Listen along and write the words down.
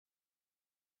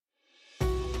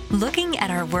Looking at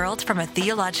our world from a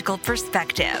theological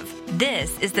perspective.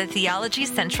 This is the Theology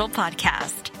Central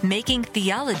Podcast, making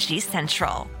theology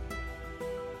central.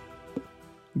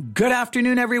 Good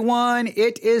afternoon, everyone.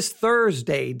 It is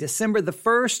Thursday, December the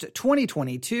 1st,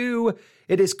 2022.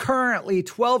 It is currently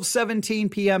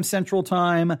 12:17 p.m. Central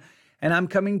Time, and I'm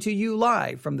coming to you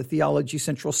live from the Theology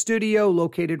Central studio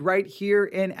located right here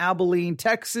in Abilene,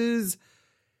 Texas.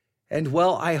 And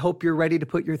well, I hope you're ready to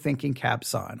put your thinking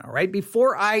caps on, all right?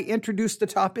 Before I introduce the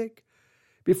topic,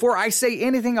 before I say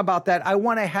anything about that,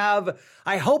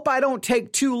 I hope I don't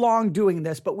take too long doing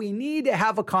this, but we need to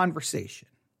have a conversation.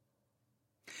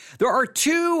 There are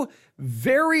two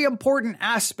very important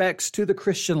aspects to the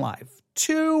Christian life.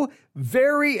 Two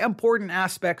very important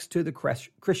aspects to the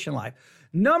Christian life.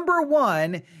 Number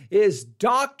one is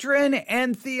doctrine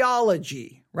and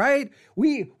theology, right?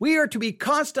 We are to be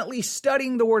constantly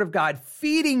studying the Word of God,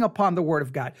 feeding upon the Word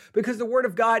of God, because the Word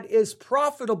of God is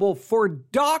profitable for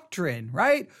doctrine,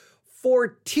 right?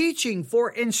 For teaching, for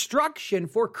instruction,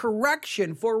 for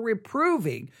correction, for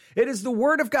reproving. It is the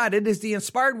Word of God. It is the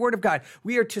inspired Word of God.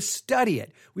 We are to study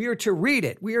it. We are to read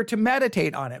it. We are to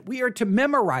meditate on it. We are to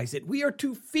memorize it. We are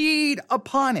to feed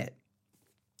upon it.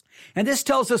 And this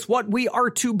tells us what we are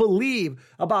to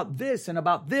believe about this and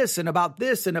about this and about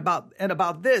this and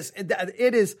about this.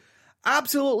 It is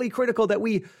absolutely critical that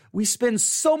we spend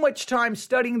so much time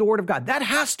studying the Word of God. That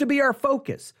has to be our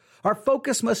focus. Our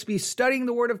focus must be studying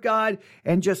the Word of God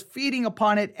and just feeding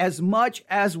upon it as much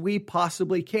as we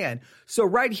possibly can. So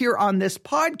right here on this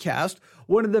podcast,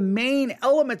 one of the main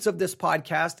elements of this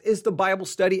podcast is the Bible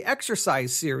study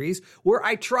exercise series, where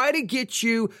I try to get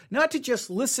you not to just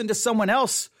listen to someone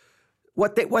else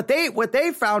what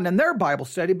they found in their Bible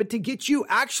study, but to get you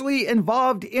actually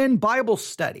involved in Bible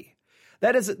study.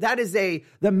 That is the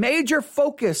major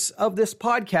focus of this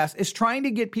podcast is trying to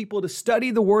get people to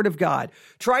study the Word of God,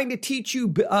 trying to teach you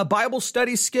Bible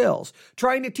study skills,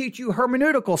 trying to teach you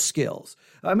hermeneutical skills.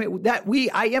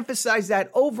 I emphasize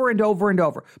that over and over and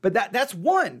over. But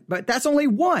that's only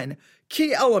one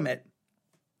key element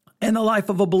in the life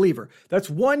of a believer. That's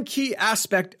one key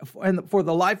aspect for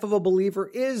the life of a believer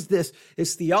is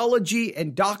theology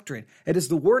and doctrine. It is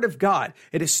the Word of God.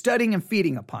 It is studying and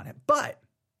feeding upon it. But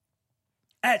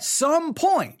at some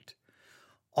point,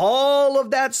 all of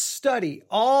that study,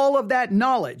 all of that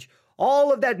knowledge,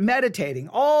 all of that meditating,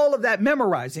 all of that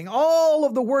memorizing, all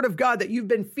of the Word of God that you've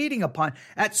been feeding upon,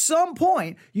 at some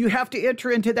point, you have to enter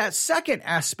into that second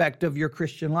aspect of your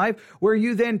Christian life where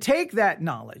you then take that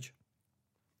knowledge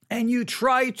and you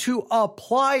try to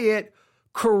apply it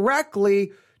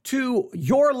correctly to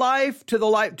your life, to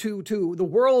the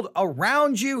world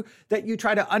around you, that you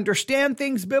try to understand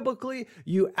things biblically,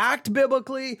 you act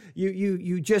biblically,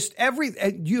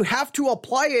 you have to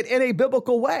apply it in a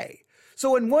biblical way.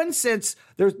 So in one sense,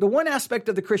 there's the one aspect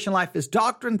of the Christian life is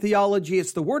doctrine, theology,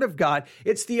 it's the Word of God,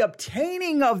 it's the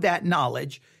obtaining of that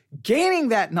knowledge, gaining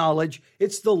that knowledge,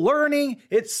 it's the learning,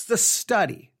 it's the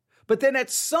study. But then at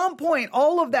some point,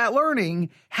 all of that learning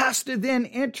has to then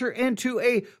enter into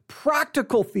a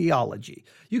practical theology.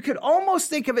 You could almost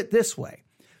think of it this way.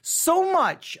 So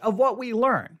much of what we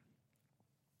learn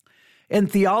in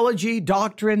theology,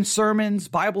 doctrine, sermons,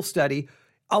 Bible study,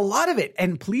 a lot of it,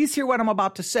 and please hear what I'm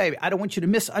about to say. I don't want you to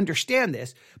misunderstand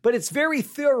this, but it's very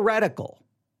theoretical.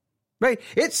 Right?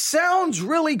 It sounds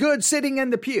really good sitting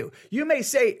in the pew. You may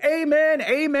say, amen,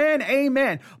 amen,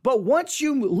 amen. But once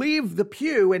you leave the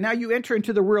pew and now you enter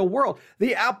into the real world,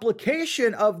 the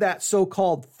application of that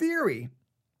so-called theory,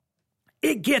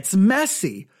 it gets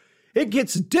messy. It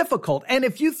gets difficult. And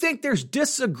if you think there's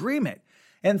disagreement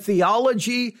in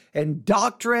theology and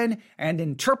doctrine and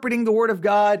interpreting the Word of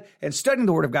God and studying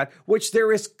the Word of God, which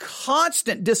there is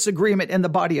constant disagreement in the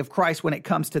body of Christ when it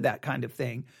comes to that kind of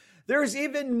thing, there's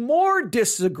even more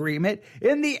disagreement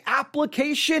in the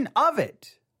application of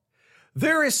it.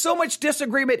 There is so much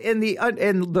disagreement in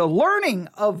the learning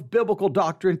of biblical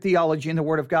doctrine, theology, and the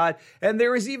Word of God, and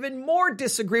there is even more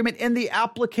disagreement in the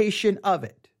application of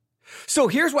it. So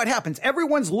here's what happens.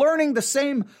 Everyone's learning the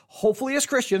same, hopefully as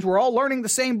Christians, we're all learning the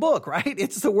same book, right?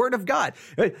 It's the Word of God.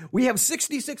 We have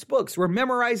 66 books. We're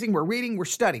memorizing, we're reading, we're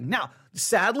studying. Now,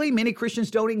 sadly, many Christians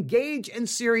don't engage in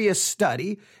serious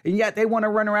study, and yet they want to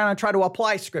run around and try to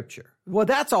apply Scripture. Well,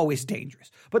 that's always dangerous.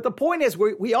 But the point is,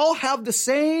 we all have the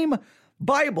same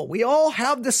Bible. We all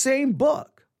have the same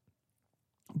book.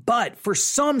 But for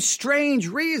some strange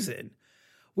reason,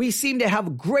 we seem to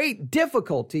have great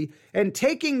difficulty in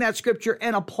taking that Scripture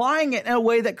and applying it in a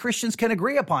way that Christians can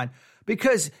agree upon.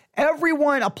 because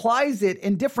everyone applies it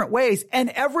in different ways, and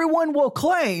everyone will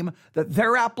claim that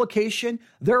their application,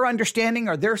 their understanding,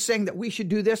 or they're saying that we should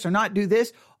do this or not do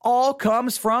this, all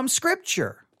comes from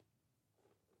Scripture.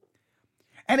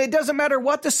 And it doesn't matter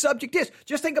what the subject is.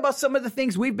 Just think about some of the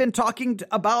things we've been talking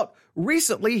about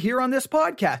recently here on this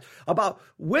podcast about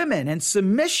women and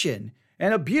submission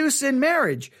and abuse in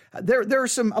marriage. There are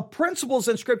some principles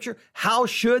in Scripture. How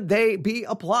should they be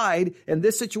applied in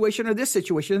this situation or this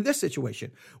situation or this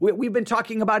situation? We've been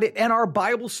talking about it in our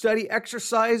Bible study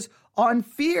exercise on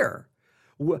fear.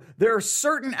 There are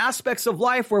certain aspects of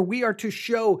life where we are to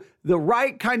show the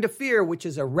right kind of fear, which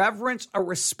is a reverence, a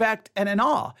respect, and an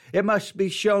awe. It must be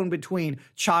shown between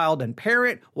child and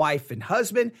parent, wife and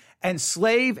husband, and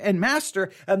slave and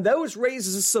master. And those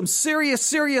raises some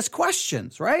serious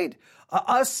questions, right?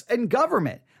 Us and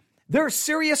government. There are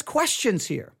serious questions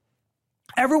here.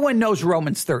 Everyone knows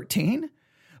Romans 13,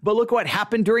 but look what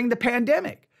happened during the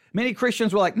pandemic. Many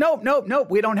Christians were like, nope,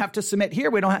 we don't have to submit here.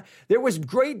 There was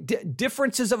great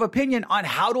differences of opinion on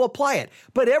how to apply it,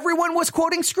 but everyone was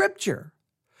quoting Scripture.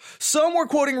 Some were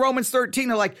quoting Romans 13.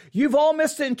 They're like, you've all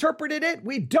misinterpreted it.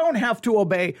 We don't have to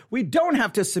obey. We don't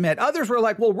have to submit. Others were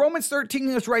like, well, Romans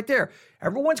 13 is right there.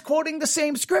 Everyone's quoting the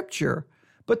same Scripture,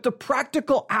 but the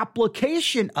practical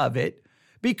application of it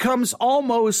becomes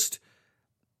almost,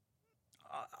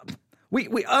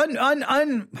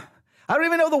 I don't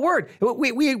even know the word.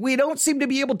 We don't seem to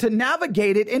be able to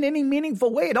navigate it in any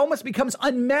meaningful way. It almost becomes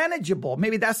unmanageable.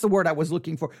 Maybe that's the word I was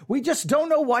looking for. We just don't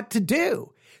know what to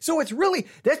do. So it's really,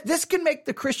 this can make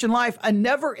the Christian life a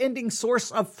never-ending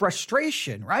source of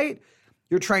frustration, right?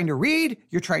 You're trying to read,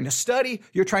 you're trying to study,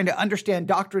 you're trying to understand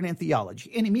doctrine and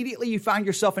theology. And immediately you find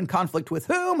yourself in conflict with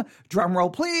whom? Drum roll,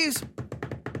 please.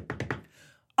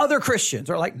 Other Christians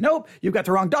are like, nope, you've got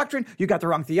the wrong doctrine. You got the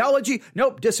wrong theology.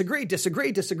 Nope, disagree.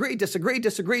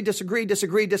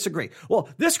 Well,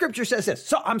 this Scripture says this.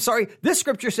 So I'm sorry, this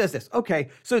Scripture says this. Okay,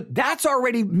 so that's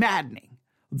already maddening.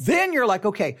 Then you're like,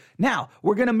 okay, now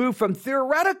we're going to move from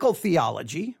theoretical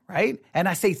theology, right? And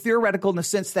I say theoretical in the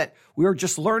sense that we're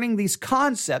just learning these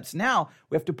concepts. Now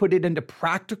we have to put it into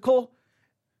practical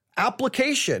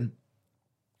application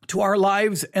to our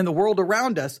lives and the world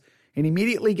around us. And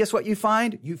immediately, guess what you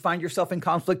find? You find yourself in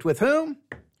conflict with whom?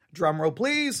 Drum roll,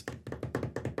 please.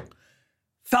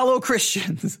 Fellow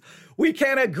Christians. We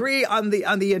can't agree on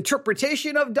the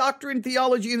interpretation of doctrine,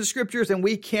 theology, and the Scriptures, and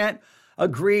we can't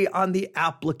agree on the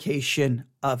application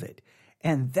of it.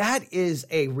 And that is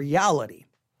a reality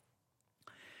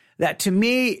that to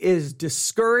me is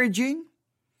discouraging.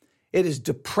 It is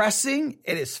depressing.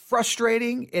 It is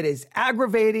frustrating. It is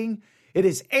aggravating. It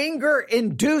is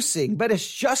anger-inducing, but it's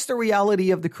just the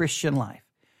reality of the Christian life.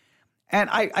 And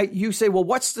you say, well,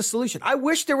 what's the solution? I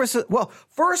wish there was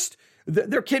first,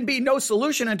 there can be no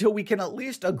solution until we can at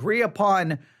least agree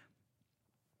upon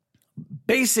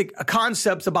basic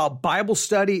concepts about Bible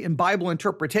study and Bible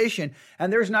interpretation.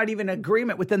 And there's not even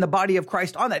agreement within the body of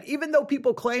Christ on that. Even though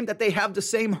people claim that they have the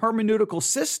same hermeneutical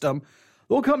system,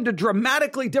 they'll come to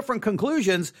dramatically different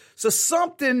conclusions. So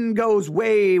something goes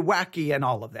way wacky and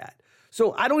all of that.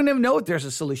 So I don't even know if there's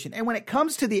a solution. And when it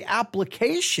comes to the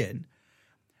application,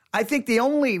 I think the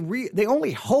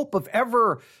only hope of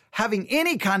ever having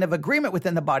any kind of agreement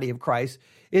within the body of Christ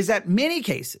is that many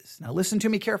cases, now listen to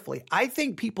me carefully, I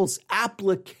think people's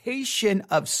application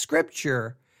of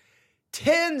Scripture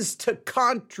tends to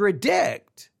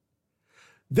contradict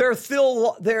their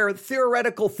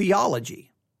theoretical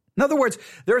theology. In other words,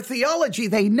 their theology,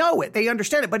 they know it, they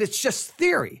understand it, but it's just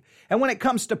theory. And when it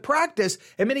comes to practice,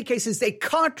 in many cases, they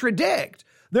contradict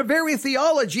the very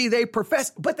theology they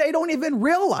profess, but they don't even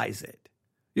realize it.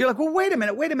 You're like, well, wait a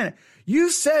minute. You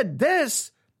said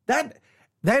this, that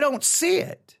they don't see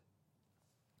it.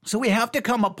 So we have to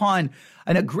come upon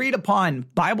an agreed upon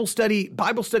Bible study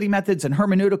methods and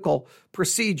hermeneutical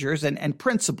procedures and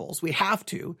principles. We have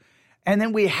to. And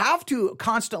then we have to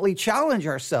constantly challenge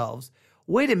ourselves.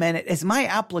 Wait a minute, is my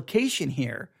application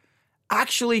here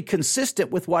actually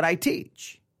consistent with what I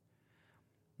teach?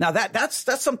 Now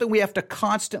that's something we have to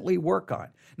constantly work on.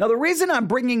 Now, the reason I'm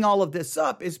bringing all of this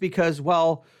up is because,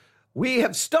 well, we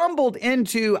have stumbled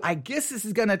into, I guess this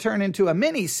is going to turn into a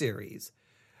mini series.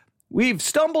 We've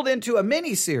stumbled into a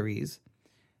mini series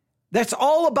that's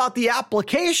all about the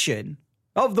application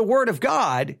of the Word of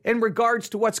God in regards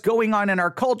to what's going on in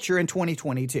our culture in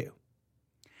 2022.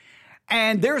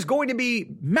 And there's going to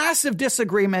be massive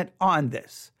disagreement on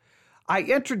this. I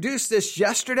introduced this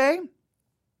yesterday.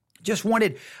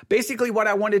 Basically what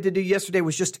I wanted to do yesterday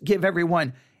was just give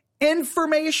everyone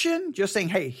information, just saying,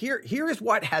 hey, here is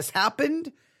what has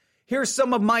happened. Here's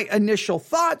some of my initial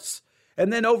thoughts.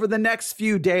 And then over the next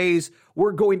few days,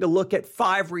 we're going to look at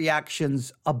 5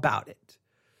 reactions about it.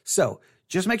 So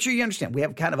just make sure you understand, we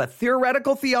have kind of a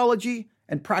theoretical theology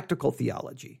and practical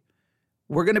theology.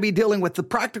 We're going to be dealing with the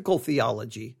practical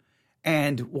theology,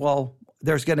 and, well,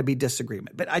 there's going to be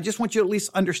disagreement. But I just want you to at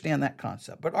least understand that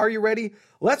concept. But are you ready?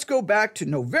 Let's go back to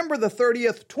November the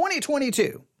 30th,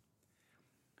 2022.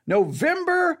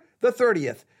 November the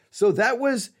 30th. So that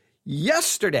was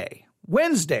yesterday,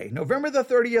 Wednesday, November the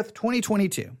 30th,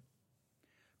 2022.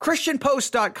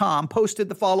 ChristianPost.com posted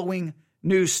the following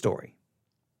news story.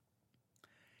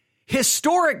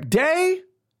 Historic day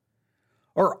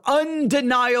or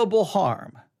undeniable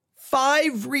harm?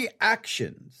 5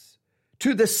 reactions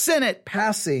to the Senate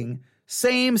passing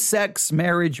same-sex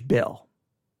marriage bill.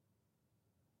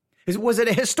 Was it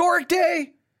a historic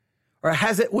day? Or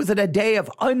was it a day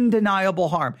of undeniable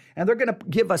harm? And they're going to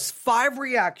give us 5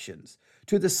 reactions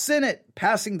to the Senate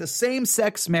passing the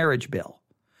same-sex marriage bill.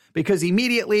 Because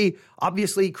immediately,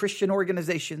 obviously, Christian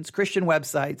organizations, Christian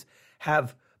websites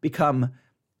have become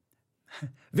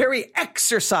very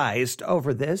exercised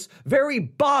over this, very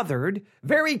bothered,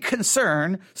 very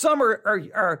concerned. Some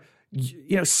are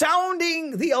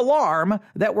sounding the alarm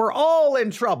that we're all in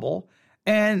trouble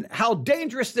and how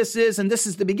dangerous this is, and this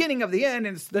is the beginning of the end,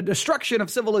 and it's the destruction of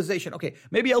civilization. Okay,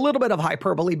 maybe a little bit of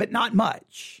hyperbole, but not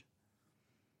much.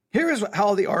 Here is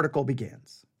how the article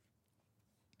begins.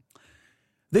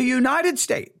 The United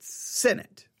States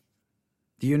Senate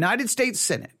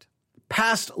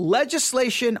passed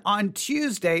legislation on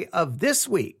Tuesday of this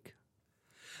week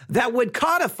that would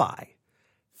codify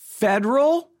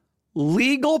federal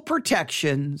legal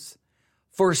protections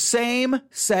for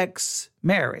same-sex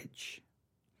marriage.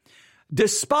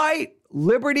 Despite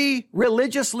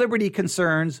religious liberty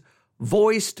concerns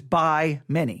voiced by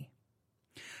many.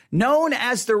 Known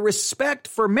as the Respect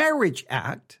for Marriage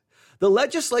Act, the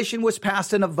legislation was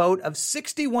passed in a vote of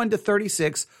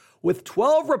 61-36 with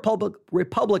 12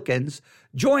 Republicans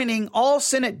joining all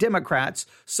Senate Democrats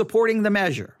supporting the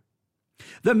measure.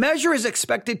 The measure is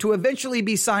expected to eventually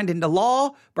be signed into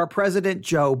law by President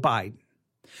Joe Biden.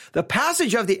 The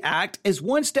passage of the act is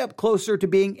one step closer to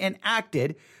being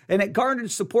enacted, and it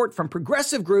garnered support from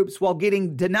progressive groups while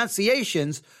getting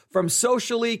denunciations from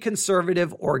socially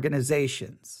conservative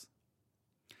organizations.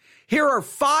 Here are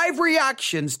 5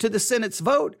 reactions to the Senate's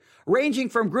vote, ranging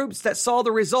from groups that saw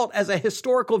the result as a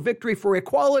historical victory for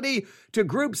equality to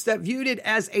groups that viewed it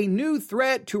as a new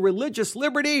threat to religious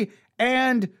liberty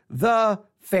and the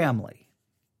family.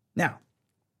 Now,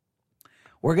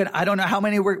 I don't know how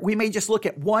many, we may just look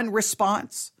at one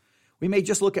response. We may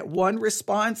just look at one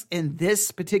response in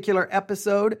this particular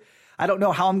episode. I don't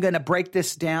know how I'm going to break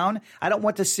this down. I don't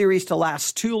want the series to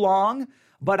last too long,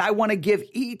 but I want to give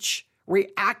each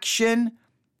reaction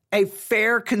a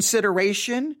fair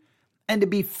consideration and to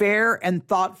be fair and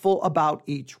thoughtful about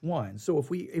each one. So if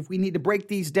we need to break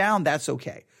these down, that's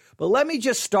okay. But let me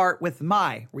just start with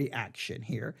my reaction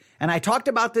here. And I talked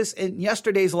about this in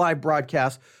yesterday's live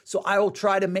broadcast, so I'll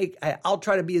try to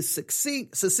be as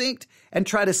succinct and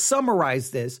try to summarize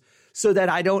this so that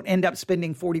I don't end up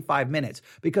spending 45 minutes,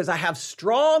 because I have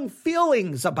strong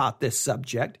feelings about this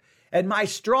subject, and my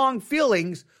strong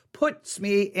feelings puts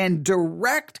me in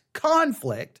direct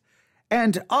conflict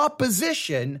and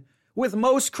opposition with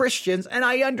most Christians, and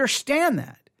I understand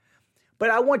that.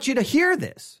 But I want you to hear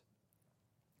this.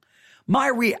 My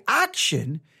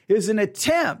reaction is an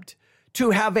attempt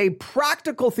to have a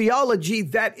practical theology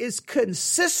that is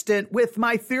consistent with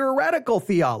my theoretical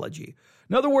theology.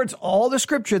 In other words, all the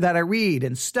scripture that I read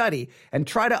and study and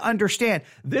try to understand,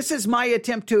 this is my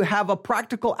attempt to have a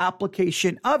practical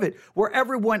application of it, where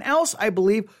everyone else, I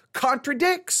believe,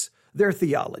 contradicts their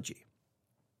theology.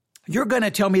 You're going to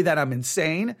tell me that I'm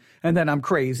insane, and that I'm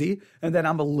crazy, and that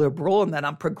I'm a liberal, and that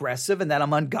I'm progressive, and that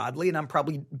I'm ungodly, and I'm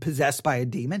probably possessed by a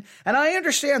demon. And I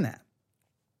understand that.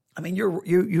 I mean,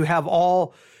 you have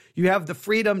the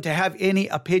freedom to have any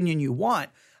opinion you want.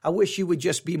 I wish you would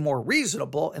just be more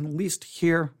reasonable and at least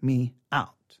hear me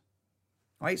out.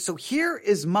 All right. So here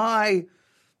is my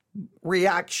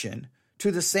reaction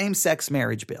to the same-sex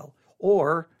marriage bill,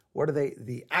 or what are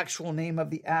the actual name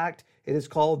of the act? It is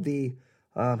called the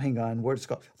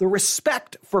The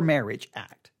Respect for Marriage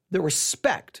Act. The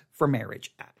Respect for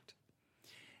Marriage Act.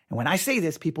 And when I say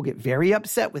this, people get very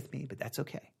upset with me, but that's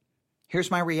okay.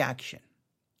 Here's my reaction.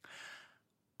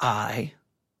 I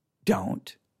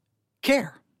don't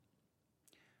care.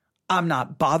 I'm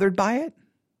not bothered by it.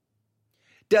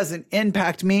 Doesn't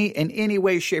impact me in any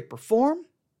way, shape, or form.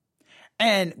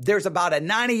 And there's about a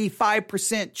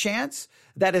 95% chance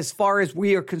that as far as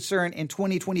we are concerned in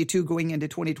 2022 going into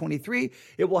 2023,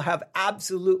 it will have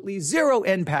absolutely zero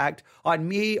impact on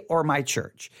me or my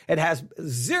church. It has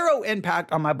zero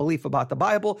impact on my belief about the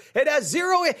Bible. It has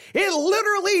zero. It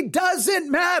literally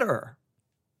doesn't matter.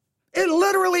 It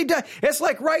literally does. It's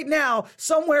like right now,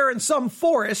 somewhere in some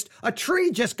forest, a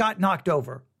tree just got knocked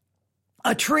over.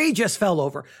 A tree just fell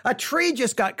over. A tree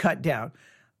just got cut down.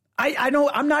 I know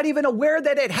I'm not even aware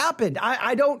that it happened.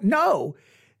 I don't know.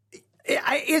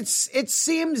 It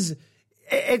seems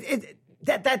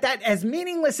that as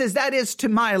meaningless as that is to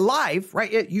my life,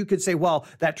 right? You could say, well,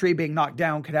 that tree being knocked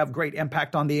down could have great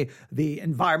impact on the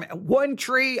environment. One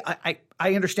tree, I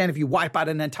understand if you wipe out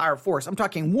an entire forest. I'm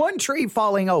talking one tree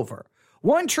falling over.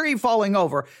 One tree falling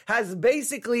over has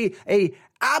basically a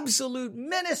absolute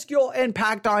minuscule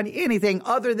impact on anything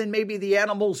other than maybe the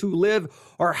animals who live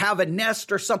or have a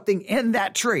nest or something in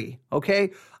that tree.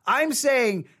 Okay. I'm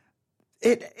saying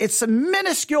it's a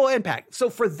minuscule impact.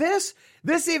 So for this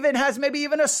even has maybe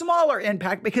even a smaller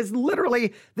impact because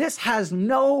literally this has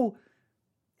no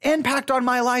impact on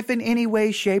my life in any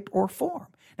way, shape, or form.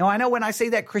 Now, I know when I say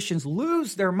that Christians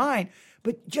lose their mind,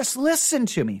 but just listen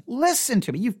to me. Listen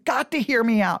to me. You've got to hear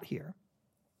me out here.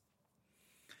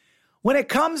 When it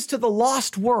comes to the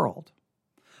lost world,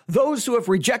 those who have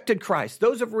rejected Christ,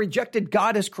 those who have rejected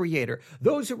God as creator,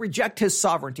 those who reject his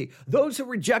sovereignty, those who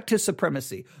reject his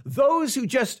supremacy, those who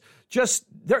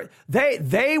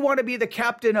they want to be the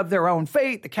captain of their own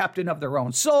fate, the captain of their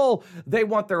own soul. They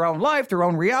want their own life, their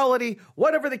own reality,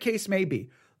 whatever the case may be.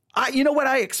 You know what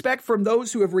I expect from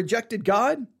those who have rejected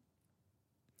God?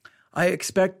 I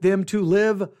expect them to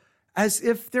live as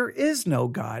if there is no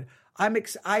God. I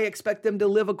expect them to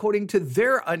live according to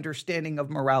their understanding of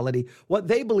morality, what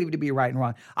they believe to be right and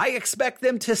wrong. I expect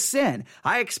them to sin.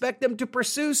 I expect them to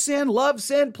pursue sin, love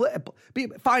sin,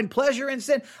 find pleasure in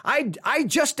sin. I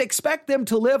just expect them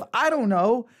to live, I don't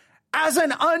know, as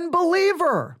an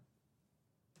unbeliever.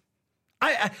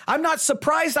 I'm not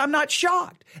surprised. I'm not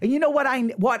shocked. And you know what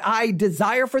I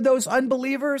desire for those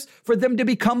unbelievers? For them to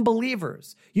become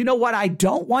believers. You know what I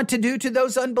don't want to do to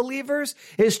those unbelievers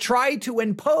is try to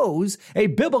impose a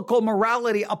biblical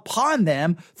morality upon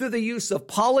them through the use of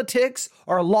politics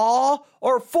or law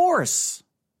or force.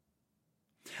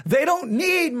 They don't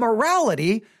need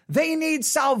morality. They need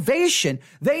salvation.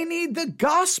 They need the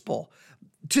gospel.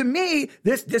 To me,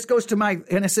 this goes to my,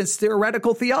 in a sense,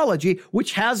 theoretical theology,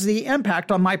 which has the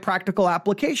impact on my practical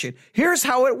application. Here's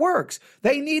how it works.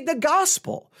 They need the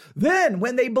gospel. Then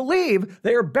when they believe,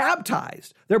 they are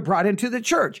baptized. They're brought into the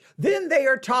church. Then they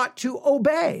are taught to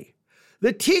obey.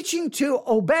 The teaching to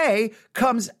obey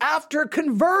comes after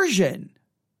conversion.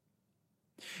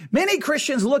 Many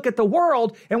Christians look at the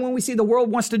world, and when we see the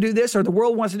world wants to do this or the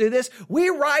world wants to do this, we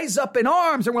rise up in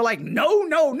arms and we're like,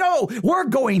 no, we're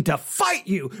going to fight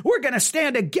you. We're going to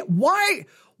stand against. Why?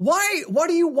 What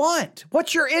do you want?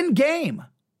 What's your end game?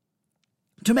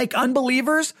 To make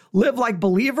unbelievers live like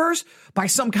believers by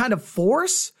some kind of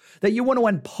force? That you want to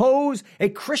impose a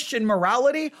Christian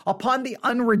morality upon the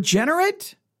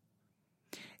unregenerate?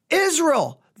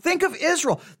 Israel. Think of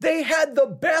Israel. They had the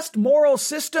best moral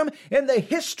system in the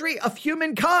history of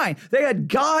humankind. They had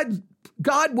God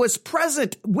was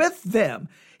present with them.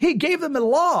 He gave them the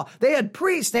law. They had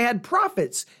priests. They had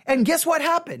prophets. And guess what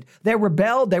happened? They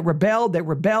rebelled. They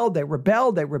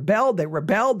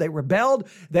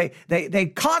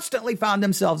constantly found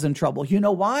themselves in trouble. You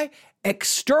know why?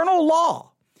 External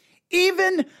law.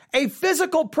 Even a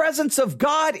physical presence of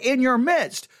God in your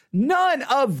midst. None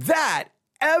of that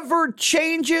ever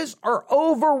changes or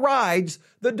overrides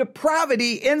the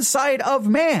depravity inside of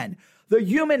man. The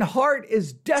human heart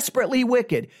is desperately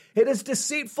wicked. It is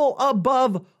deceitful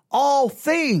above all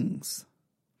things.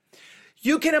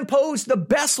 You can impose the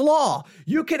best law.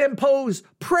 You can impose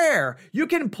prayer. You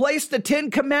can place the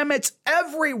 10 Commandments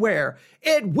everywhere.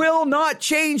 It will not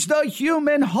change the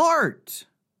human heart.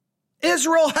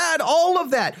 Israel had all of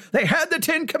that. They had the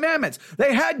 10 Commandments.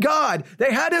 They had God.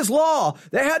 They had his law.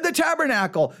 They had the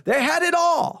tabernacle. They had it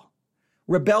all.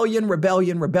 Rebellion.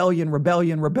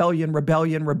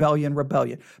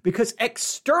 Because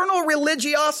external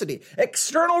religiosity,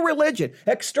 external religion,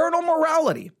 external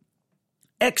morality,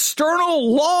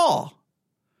 external law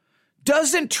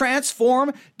doesn't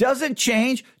transform, doesn't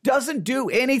change, doesn't do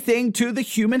anything to the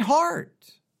human heart.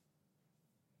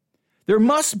 There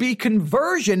must be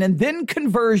conversion, and then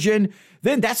conversion,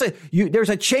 then there's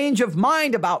a change of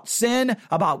mind about sin,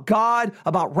 about God,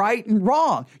 about right and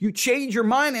wrong. You change your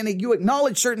mind and you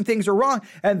acknowledge certain things are wrong,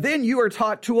 and then you are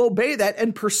taught to obey that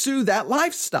and pursue that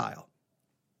lifestyle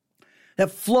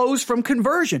that flows from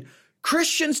conversion.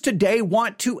 Christians today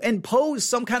want to impose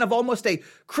some kind of almost a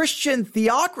Christian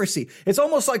theocracy. It's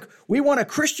almost like we want a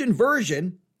Christian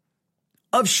version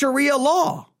of Sharia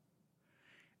law.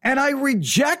 And I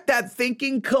reject that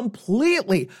thinking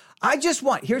completely. Here's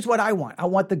what I want. I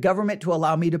want the government to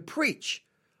allow me to preach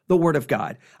the word of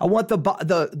God. I want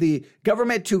the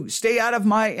government to stay out of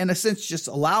in a sense, just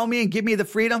allow me and give me the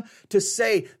freedom to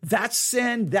say, that's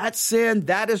sin, that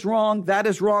is wrong, that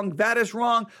is wrong, that is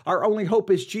wrong. Our only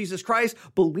hope is Jesus Christ.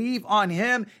 Believe on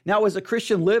him. Now, as a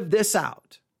Christian, live this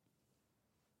out.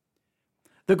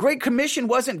 The Great Commission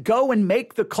wasn't go and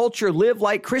make the culture live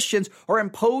like Christians or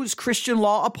impose Christian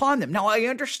law upon them. Now, I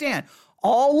understand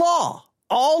all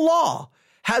law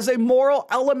has a moral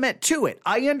element to it.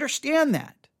 I understand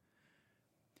that.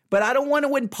 But I don't want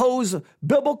to impose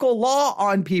biblical law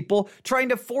on people, trying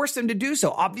to force them to do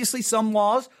so. Obviously, some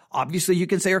laws, you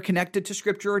can say are connected to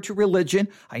scripture or to religion.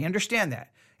 I understand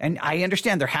that. And I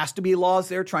understand there has to be laws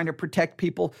there trying to protect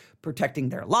people, protecting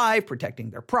their life,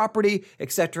 protecting their property,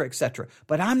 et cetera, et cetera.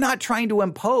 But I'm not trying to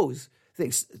impose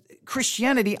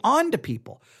Christianity onto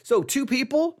people. So two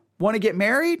people want to get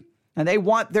married, and they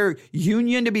want their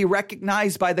union to be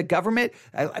recognized by the government,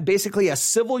 basically a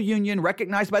civil union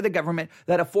recognized by the government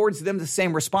that affords them the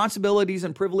same responsibilities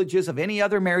and privileges of any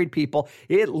other married people.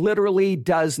 It literally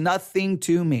does nothing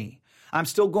to me. I'm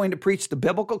still going to preach the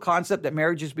biblical concept that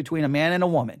marriage is between a man and a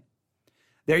woman.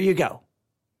 There you go.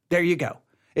 There you go.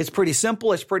 It's pretty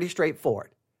simple. It's pretty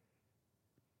straightforward.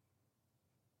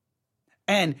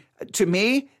 And to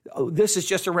me, this is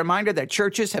just a reminder that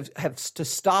churches have to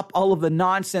stop all of the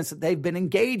nonsense that they've been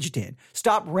engaged in.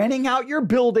 Stop renting out your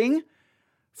building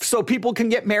so people can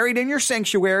get married in your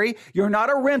sanctuary. You're not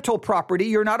a rental property.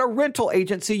 You're not a rental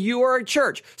agency. You are a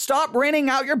church. Stop renting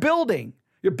out your building.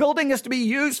 Your building is to be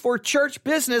used for church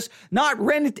business, not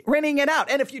renting it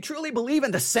out. And if you truly believe in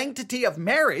the sanctity of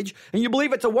marriage and you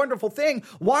believe it's a wonderful thing,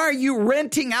 why are you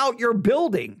renting out your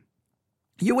building?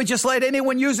 You would just let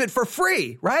anyone use it for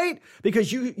free, right?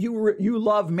 Because you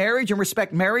love marriage and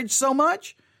respect marriage so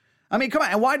much. I mean, come on.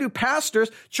 And why do pastors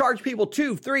charge people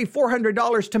 $200, $300,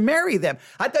 $400 to marry them?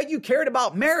 I thought you cared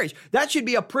about marriage. That should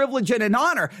be a privilege and an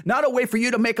honor, not a way for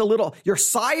you to make your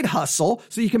side hustle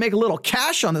so you can make a little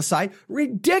cash on the side.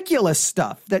 Ridiculous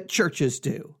stuff that churches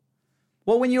do.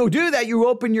 Well, when you do that, you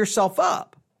open yourself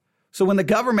up. So when the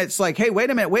government's like, hey, wait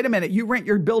a minute, you rent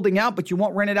your building out, but you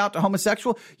won't rent it out to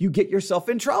homosexual, you get yourself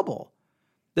in trouble.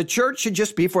 The church should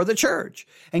just be for the church.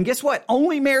 And guess what?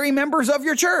 Only marry members of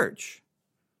your church.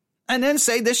 And then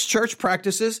say this church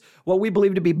practices what we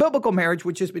believe to be biblical marriage,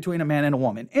 which is between a man and a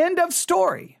woman. End of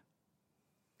story.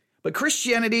 But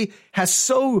Christianity has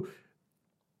so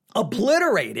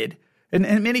obliterated,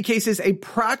 in many cases, a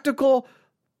practical,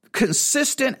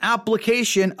 consistent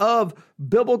application of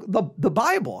the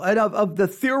Bible and of the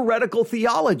theoretical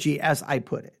theology, as I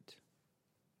put it.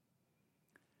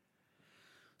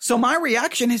 So my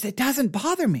reaction is it doesn't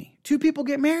bother me. Two people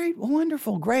get married? Well,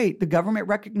 wonderful, great. The government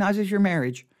recognizes your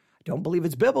marriage. I don't believe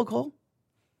it's biblical.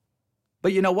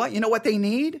 But you know what? You know what they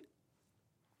need?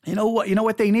 You know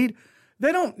what they need?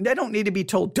 They don't need to be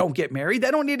told don't get married. They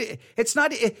don't need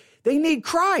it. They need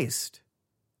Christ.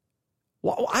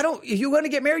 Well, if you want to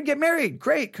get married, get married.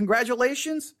 Great.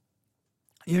 Congratulations.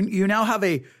 You now have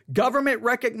a government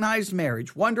recognized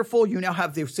marriage. Wonderful. You now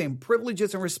have the same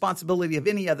privileges and responsibility of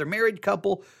any other married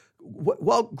couple.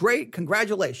 Well, great.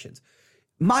 Congratulations.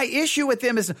 My issue with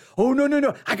them is, oh,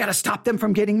 no, I got to stop them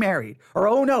from getting married. Or,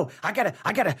 oh, no, I got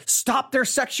to stop their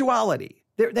sexuality.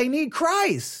 They need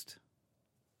Christ.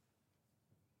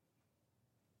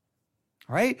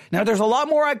 All right. Now, there's a lot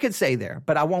more I could say there,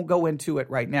 but I won't go into it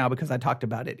right now because I talked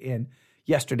about it in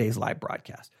yesterday's live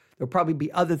broadcast. There'll probably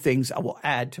be other things I will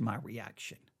add to my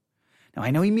reaction. Now,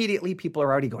 I know immediately people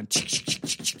are already going,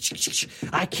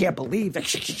 I can't believe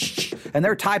that. And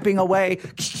they're typing away.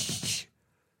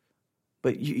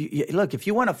 But look, if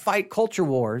you want to fight culture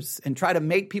wars and try to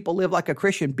make people live like a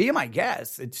Christian, be my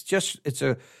guest. It's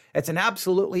an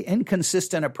absolutely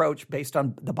inconsistent approach based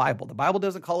on the Bible. The Bible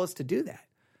doesn't call us to do that.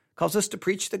 It calls us to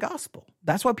preach the gospel.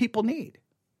 That's what people need.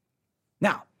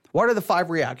 Now, what are the 5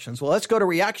 reactions? Well, let's go to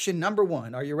reaction number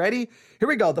 1. Are you ready? Here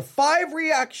we go. The 5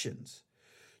 reactions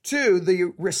to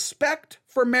the Respect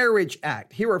for Marriage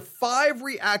Act. Here are 5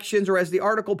 reactions, or as the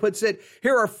article puts it,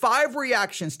 here are 5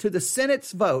 reactions to the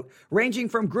Senate's vote, ranging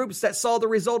from groups that saw the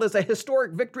result as a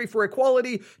historic victory for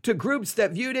equality to groups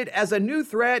that viewed it as a new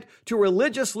threat to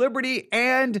religious liberty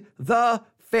and the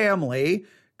family.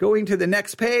 Going to the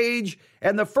next page,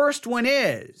 and the first one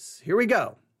is, here we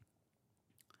go.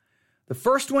 The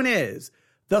first one is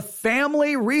the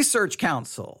Family Research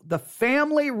Council. The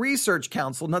Family Research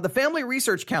Council. Now, the Family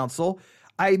Research Council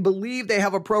I believe they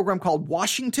have a program called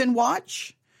Washington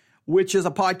Watch, which is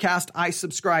a podcast I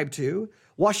subscribe to.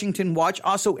 Washington Watch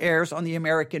also airs on the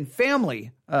American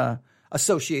Family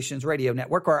Association's radio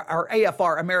network, or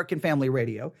AFR, American Family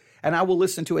Radio, and I will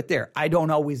listen to it there. I don't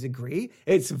always agree.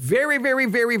 It's very, very,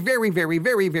 very, very, very,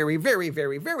 very, very, very,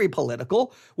 very, very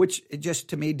political, which just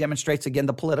to me demonstrates again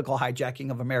the political hijacking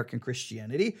of American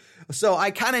Christianity. So I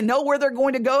kind of know where they're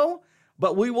going to go,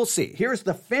 but we will see. Here's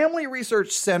the Family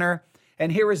Research Center,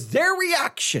 and here is their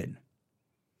reaction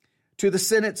to the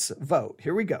Senate's vote.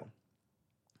 Here we go.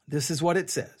 This is what it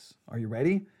says. Are you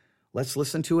ready? Let's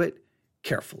listen to it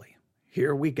carefully.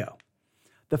 Here we go.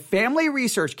 The Family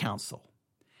Research Council,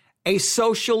 a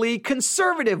socially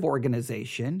conservative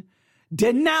organization,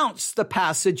 denounced the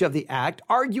passage of the act,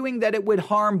 arguing that it would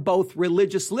harm both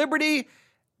religious liberty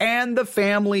and the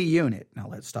family unit. Now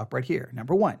let's stop right here.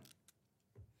 Number one.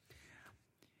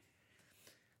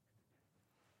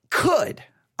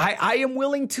 I am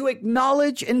willing to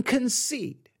acknowledge and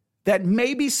concede that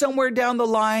maybe somewhere down the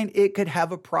line it could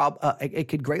have it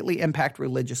could greatly impact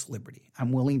religious liberty.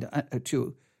 I'm willing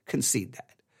to concede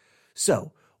that.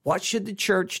 So, what should the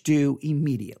church do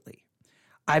immediately?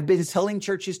 I've been telling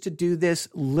churches to do this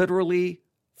literally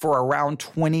for around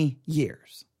 20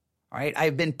 years. All right,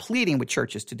 I've been pleading with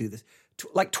churches to do this.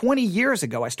 Like 20 years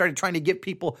ago, I started trying to give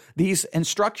people these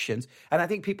instructions, and I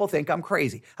think people think I'm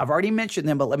crazy. I've already mentioned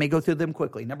them, but let me go through them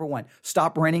quickly. Number one,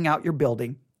 stop renting out your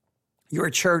building. You're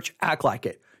a church, act like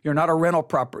it. You're not a rental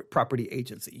property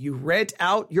agency. You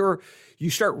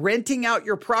start renting out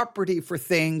your property for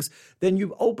things, then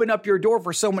you open up your door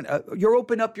for someone, you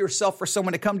open up yourself for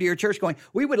someone to come to your church going,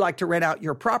 we would like to rent out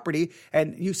your property.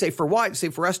 And you say, for what? You say,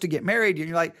 for us to get married. And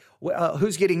you're like,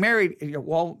 who's getting married? And you're,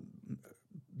 well,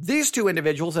 these two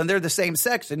individuals, and they're the same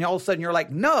sex, and all of a sudden you're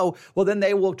like, no, well, then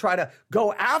they will try to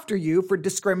go after you for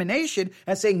discrimination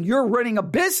and saying you're running a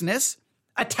business,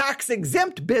 a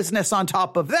tax-exempt business on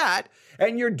top of that,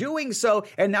 and you're doing so,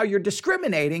 and now you're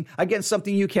discriminating against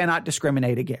something you cannot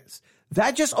discriminate against.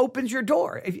 That just opens your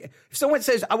door. If someone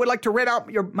says, I would like to rent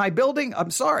out my building,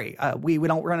 I'm sorry, we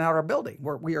don't rent out our building.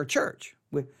 We are a church.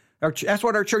 That's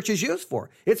what our church is used for.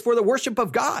 It's for the worship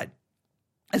of God.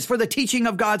 It's for the teaching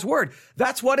of God's word.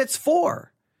 That's what it's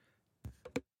for.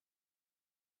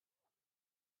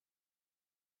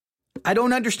 I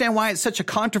don't understand why it's such a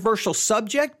controversial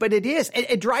subject, but it is.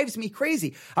 It drives me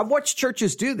crazy. I've watched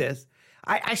churches do this.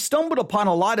 I stumbled upon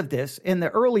a lot of this in the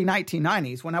early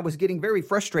 1990s when I was getting very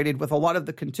frustrated with a lot of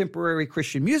the contemporary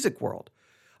Christian music world.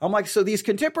 I'm like, so these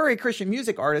contemporary Christian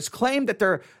music artists claim that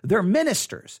they're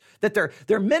ministers, that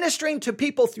they're ministering to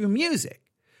people through music.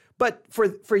 But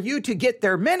for you to get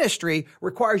their ministry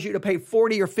requires you to pay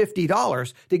 $40 or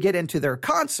 $50 to get into their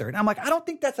concert. And I'm like, I don't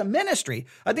think that's a ministry.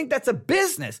 I think that's a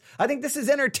business. I think this is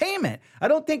entertainment. I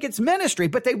don't think it's ministry,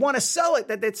 but they want to sell it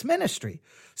that it's ministry.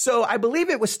 So I believe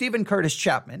it was Stephen Curtis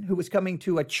Chapman who was coming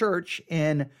to a church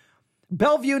in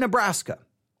Bellevue, Nebraska.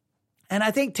 And I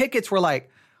think tickets were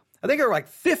like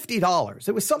 $50.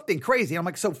 It was something crazy. I'm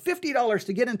like, so $50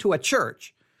 to get into a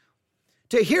church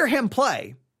to hear him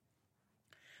play.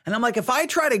 And I'm like, if I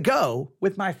try to go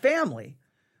with my family,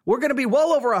 we're going to be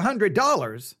well over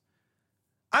 $100.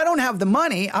 I don't have the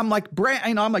money. I'm like,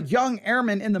 I'm a young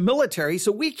airman in the military,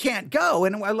 so we can't go.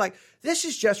 And I'm like, this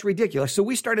is just ridiculous. So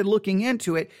we started looking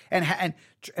into it and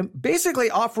basically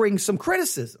offering some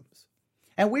criticisms.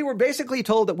 And we were basically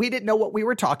told that we didn't know what we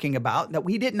were talking about, that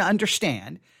we didn't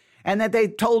understand, and that they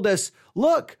told us,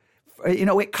 look,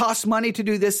 it costs money to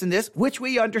do this and this, which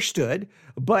we understood.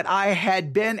 But I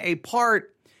had been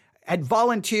had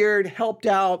volunteered, helped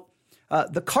out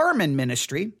the Carmen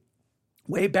ministry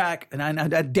way back, and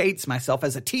that dates myself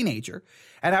as a teenager.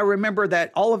 And I remember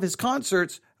that all of his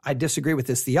concerts, I disagree with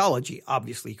his theology,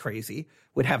 obviously crazy,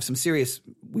 we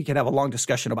could have a long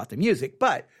discussion about the music.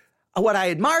 But what I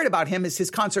admired about him is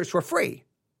his concerts were free.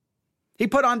 He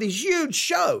put on these huge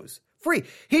shows, free.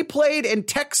 He played in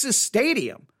Texas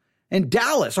Stadium in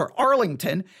Dallas or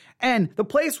Arlington, and the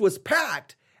place was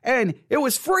packed, and it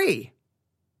was free.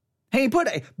 He put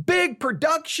a big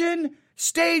production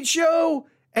stage show,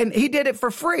 and he did it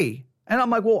for free. And I'm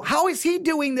like, well, how is he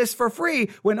doing this for free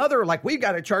when we've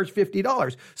got to charge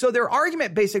 $50? So their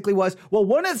argument basically was, well,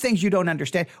 one of the things you don't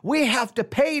understand, we have to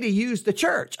pay to use the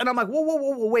church. And I'm like,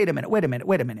 whoa, wait a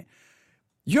minute.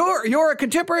 You're a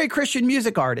contemporary Christian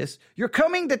music artist. You're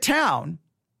coming to town,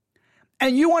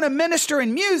 and you want to minister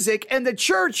in music, and the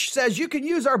church says you can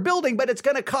use our building, but it's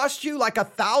going to cost you like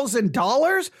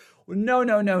 $1,000.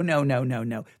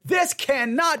 no. This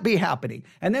cannot be happening.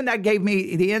 And then that gave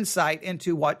me the insight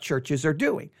into what churches are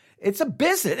doing. It's a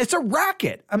business. It's a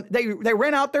racket. They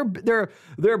rent out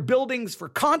their buildings for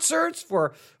concerts,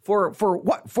 for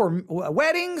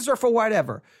weddings, or for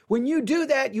whatever. When you do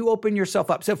that, you open yourself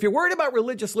up. So if you're worried about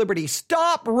religious liberty,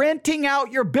 stop renting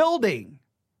out your building.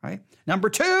 Right?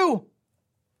 Number 2,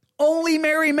 only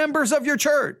marry members of your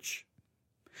church.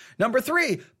 Number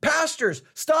 3, pastors,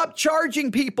 stop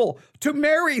charging people to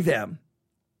marry them.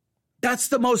 That's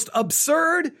the most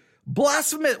absurd,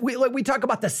 blasphemous. We talk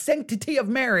about the sanctity of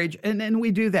marriage, and then we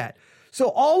do that. So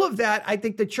all of that, I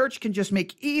think the church can just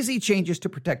make easy changes to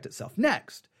protect itself.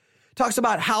 Next, talks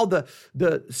about how the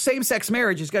same-sex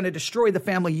marriage is going to destroy the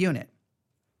family unit.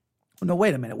 No,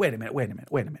 wait a minute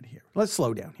here. Let's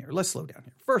slow down here.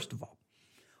 First of all,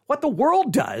 what the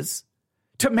world does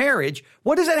to marriage,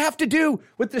 what does it have to do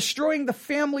with destroying the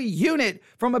family unit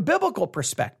from a biblical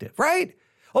perspective, right?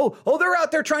 Oh, they're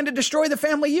out there trying to destroy the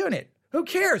family unit. Who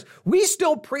cares? We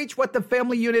still preach what the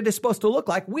family unit is supposed to look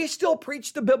like. We still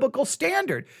preach the biblical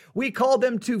standard. We call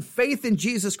them to faith in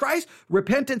Jesus Christ,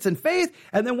 repentance and faith.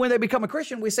 And then when they become a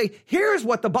Christian, we say, here's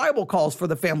what the Bible calls for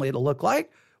the family to look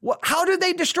like. Well, how do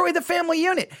they destroy the family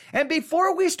unit? And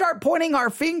before we start pointing our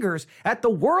fingers at the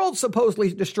world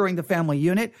supposedly destroying the family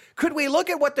unit, could we look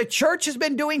at what the church has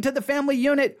been doing to the family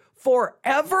unit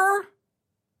forever?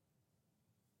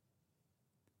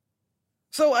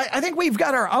 So I think we've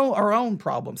got our own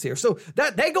problems here. So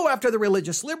that they go after the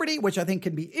religious liberty, which I think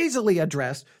can be easily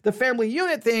addressed. The family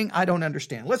unit thing, I don't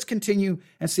understand. Let's continue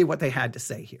and see what they had to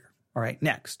say here. All right,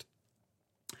 next.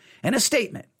 In a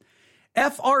statement,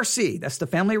 FRC, that's the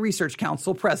Family Research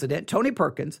Council president, Tony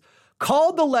Perkins,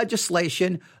 called the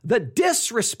legislation the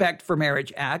Disrespect for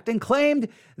Marriage Act and claimed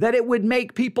that it would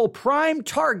make people prime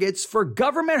targets for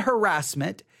government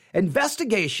harassment,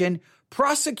 investigation,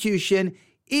 prosecution,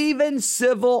 even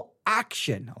civil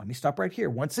action. Now, let me stop right here.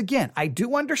 Once again, I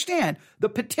do understand the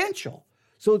potential.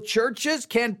 So churches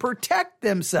can protect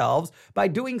themselves by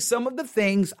doing some of the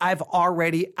things I've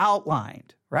already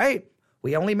outlined, right?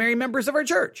 We only marry members of our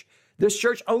church. This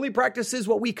church only practices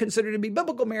what we consider to be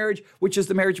biblical marriage, which is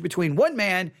the marriage between one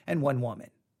man and one woman.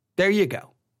 There you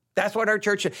go. That's what our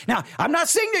church is. Now, I'm not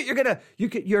saying that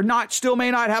still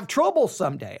may not have trouble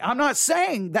someday. I'm not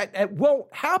saying that it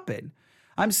won't happen.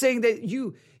 I'm saying that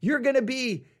you're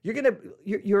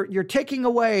taking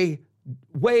away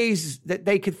ways that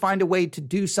they could find a way to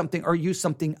do something or use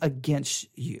something against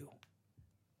you.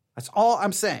 That's all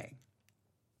I'm saying.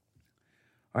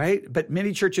 All right. But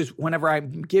many churches, whenever I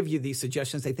give you these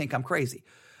suggestions, they think I'm crazy.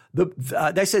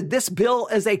 They said this bill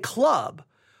is a club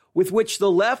with which the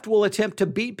left will attempt to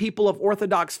beat people of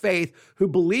Orthodox faith who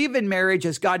believe in marriage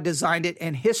as God designed it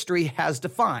and history has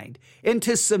defined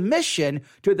into submission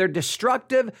to their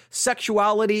destructive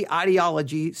sexuality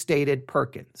ideology, stated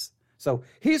Perkins. So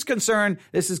he's concerned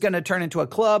this is going to turn into a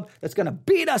club that's going to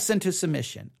beat us into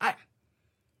submission.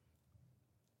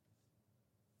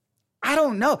 I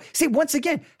don't know. See, once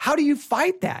again, how do you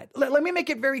fight that? Let me make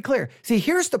it very clear. See,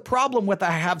 here's the problem with I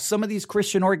have some of these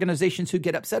Christian organizations who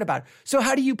get upset about it. So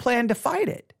how do you plan to fight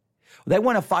it? They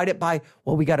want to fight it by,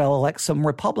 well, we got to elect some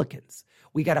Republicans.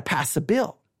 We got to pass a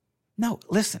bill. No,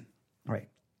 listen. All right.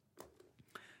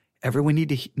 Everyone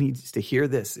needs to hear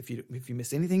this. If you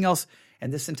miss anything else in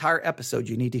this entire episode,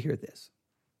 you need to hear this.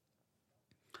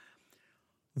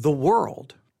 The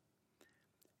world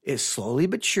is slowly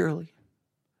but surely,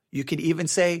 you could even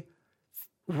say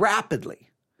rapidly,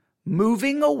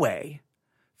 moving away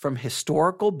from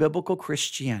historical biblical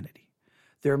Christianity.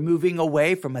 They're moving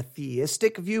away from a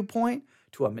theistic viewpoint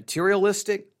to a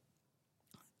materialistic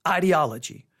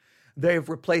ideology. They've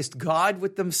replaced God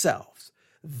with themselves.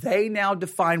 They now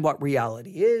define what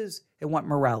reality is and what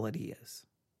morality is.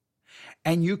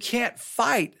 And you can't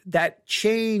fight that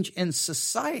change in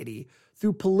society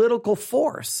through political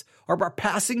force or by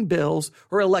passing bills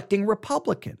or electing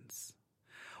Republicans.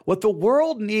 What the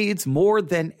world needs more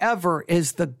than ever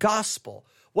is the gospel.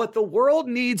 What the world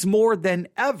needs more than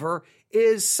ever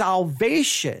is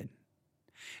salvation.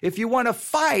 If you want to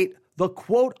fight the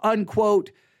quote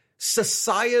unquote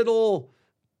societal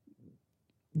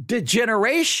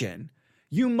degeneration,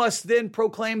 you must then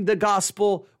proclaim the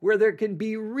gospel where there can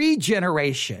be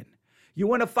regeneration. You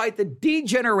want to fight the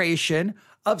degeneration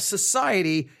of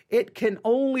society, it can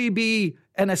only be,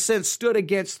 in a sense, stood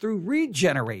against through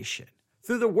regeneration,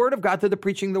 through the word of God, through the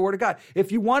preaching of the word of God.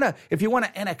 If you want to,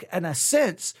 in a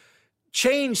sense,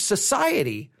 change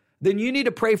society, then you need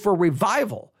to pray for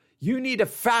revival. You need to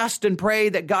fast and pray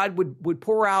that God would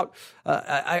pour out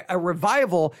a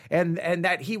revival and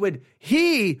that he would,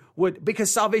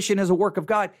 because salvation is a work of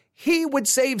God, he would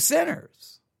save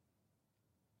sinners.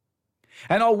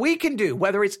 And all we can do,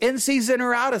 whether it's in season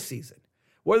or out of season,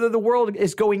 whether the world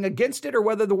is going against it or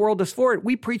whether the world is for it,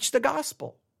 we preach the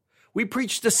gospel. We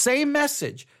preach the same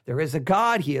message. There is a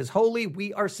God. He is holy.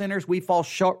 We are sinners. We fall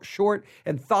short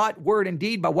in thought, word, and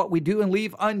deed by what we do and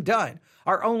leave undone.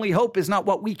 Our only hope is not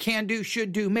what we can do,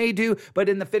 should do, may do, but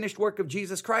in the finished work of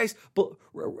Jesus Christ.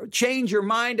 Change your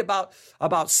mind about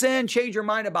sin. Change your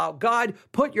mind about God.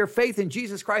 Put your faith in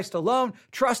Jesus Christ alone.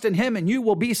 Trust in him and you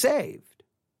will be saved.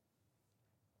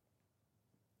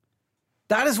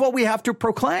 That is what we have to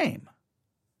proclaim.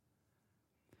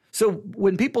 So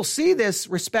when people see this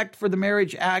respect for the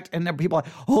Marriage Act and then people are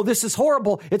like, oh, this is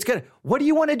horrible. What do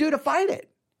you want to do to fight it?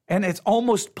 And it's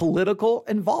almost political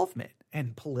involvement.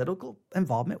 And political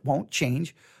involvement won't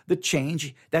change the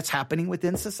change that's happening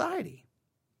within society.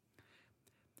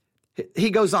 He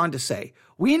goes on to say,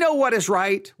 we know what is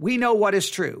right. We know what is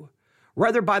true.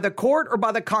 Whether by the court or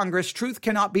by the Congress, truth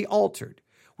cannot be altered.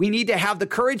 We need to have the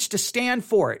courage to stand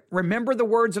for it. Remember the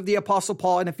words of the Apostle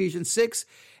Paul in Ephesians 6,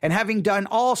 and having done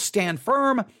all, stand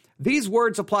firm. These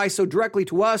words apply so directly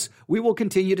to us, we will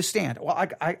continue to stand. Well,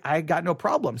 I got no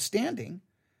problem standing.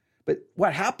 But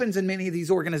what happens in many of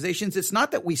these organizations, it's not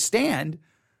that we stand.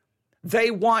 They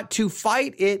want to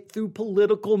fight it through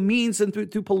political means and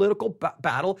through political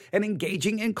battle and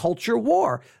engaging in culture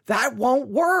war. That won't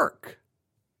work.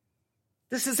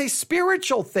 This is a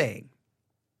spiritual thing.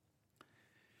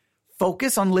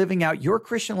 Focus on living out your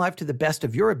Christian life to the best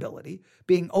of your ability,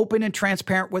 being open and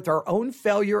transparent with our own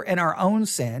failure and our own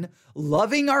sin,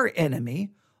 loving our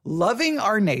enemy, loving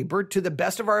our neighbor to the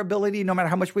best of our ability, no matter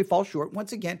how much we fall short.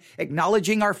 Once again,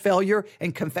 acknowledging our failure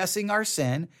and confessing our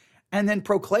sin, and then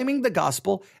proclaiming the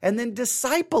gospel, and then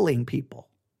discipling people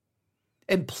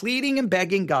and pleading and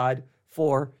begging God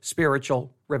for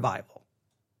spiritual revival.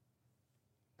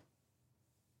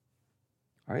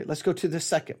 All right, let's go to the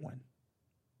second one.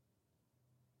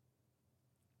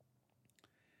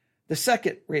 The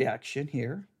second reaction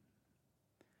here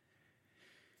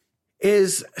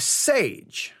is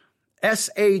SAGE,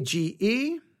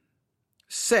 S-A-G-E,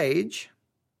 SAGE.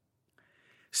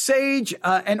 SAGE,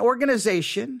 an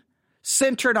organization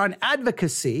centered on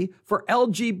advocacy for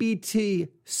LGBT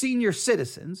senior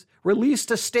citizens,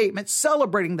 released a statement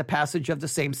celebrating the passage of the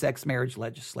same-sex marriage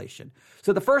legislation.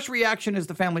 So the first reaction is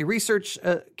the Family Research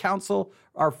Council,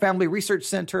 our Family Research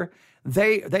Center.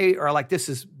 They are like, this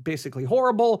is basically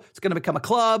horrible. It's going to become a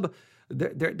club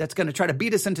that's going to try to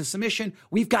beat us into submission.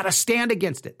 We've got to stand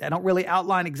against it. They don't really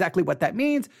outline exactly what that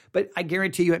means, but I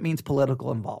guarantee you it means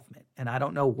political involvement. And I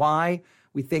don't know why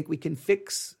we think we can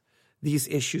fix these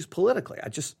issues politically. I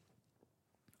just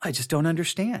don't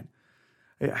understand.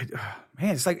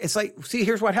 It's like, see,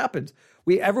 here's what happens.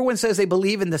 Everyone says they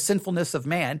believe in the sinfulness of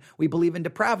man. We believe in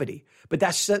depravity, but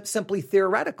that's simply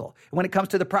theoretical. And when it comes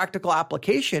to the practical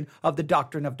application of the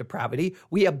doctrine of depravity,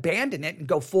 we abandon it and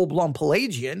go full-blown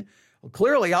Pelagian. Well,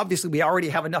 clearly, obviously, we already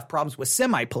have enough problems with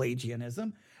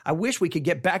semi-Pelagianism. I wish we could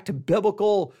get back to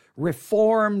biblical,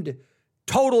 reformed,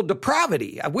 total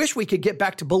depravity. I wish we could get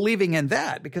back to believing in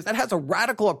that, because that has a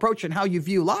radical approach in how you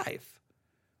view life.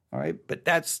 All right, but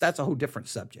that's a whole different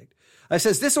subject. It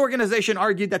says this organization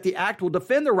argued that the act will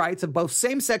defend the rights of both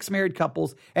same-sex married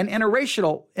couples and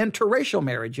interracial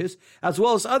marriages, as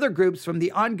well as other groups from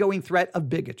the ongoing threat of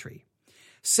bigotry.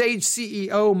 SAGE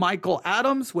CEO Michael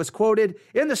Adams was quoted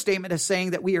in the statement as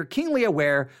saying that we are keenly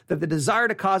aware that the desire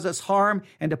to cause us harm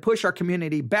and to push our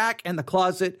community back in the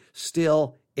closet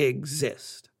still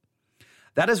exists.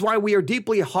 That is why we are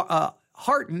deeply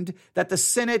heartened that the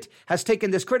Senate has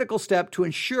taken this critical step to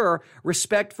ensure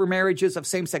respect for marriages of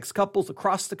same-sex couples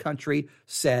across the country,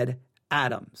 said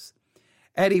Adams.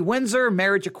 Eddie Windsor,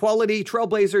 marriage equality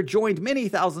trailblazer, joined many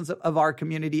thousands of our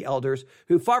community elders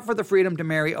who fought for the freedom to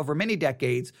marry over many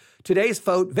decades. Today's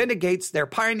vote vindicates their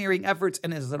pioneering efforts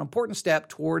and is an important step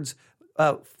towards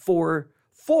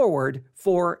forward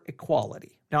for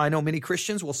equality. Now, I know many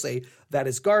Christians will say that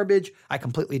is garbage. I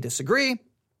completely disagree.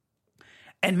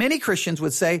 And many Christians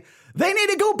would say they need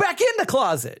to go back in the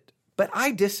closet. But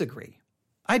I disagree.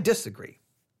 I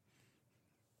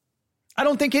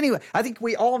don't think anyway. I think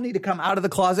we all need to come out of the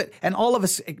closet and all of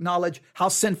us acknowledge how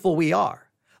sinful we are.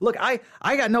 Look, I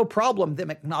got no problem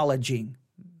them acknowledging.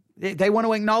 They want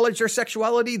to acknowledge their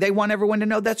sexuality. They want everyone to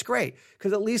know that's great,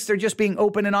 because at least they're just being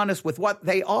open and honest with what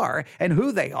they are and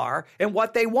who they are and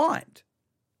what they want.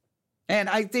 And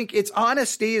I think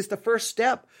honesty is the first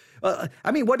step.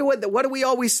 What do we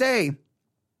always say?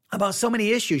 about so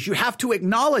many issues. You have to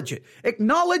acknowledge it.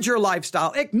 Acknowledge your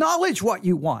lifestyle. Acknowledge what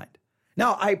you want.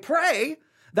 Now, I pray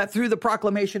that through the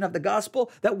proclamation of the gospel,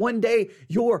 that one day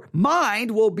your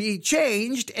mind will be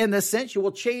changed in the sense you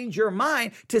will change your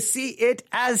mind to see it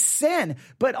as sin.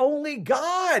 But only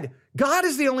God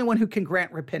is the only one who can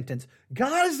grant repentance.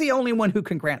 God is the only one who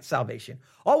can grant salvation.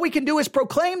 All we can do is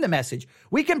proclaim the message.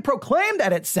 We can proclaim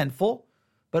that it's sinful,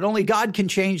 but only God can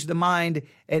change the mind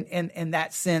in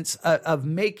that sense of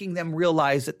making them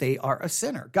realize that they are a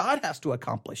sinner. God has to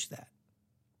accomplish that.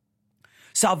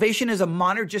 Salvation is a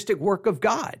monergistic work of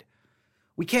God.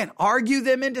 We can't argue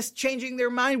them into changing their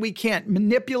mind. We can't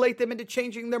manipulate them into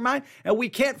changing their mind. And we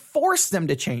can't force them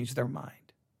to change their mind.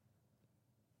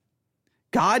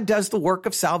 God does the work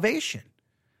of salvation.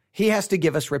 He has to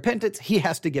give us repentance. He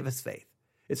has to give us faith.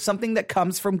 It's something that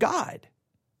comes from God.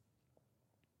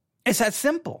 It's that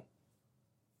simple.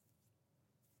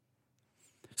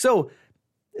 So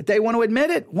if they want to admit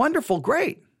it, wonderful,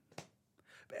 great.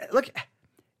 Look,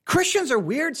 Christians are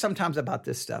weird sometimes about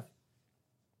this stuff.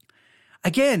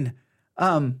 Again,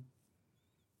 for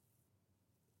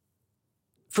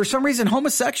some reason,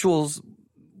 homosexuals,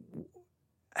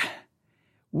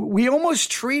 we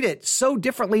almost treat it so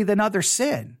differently than other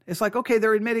sin. It's like, okay,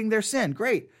 they're admitting their sin.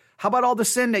 Great. How about all the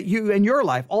sin that you in your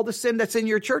life, all the sin that's in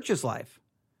your church's life?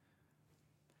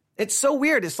 It's so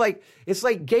weird. It's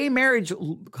like gay marriage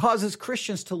causes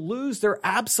Christians to lose their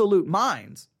absolute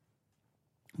minds.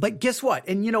 But guess what?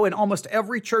 And in almost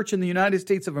every church in the United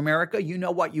States of America, you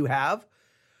know what you have?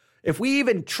 If we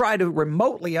even try to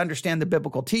remotely understand the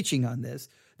biblical teaching on this,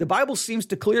 the Bible seems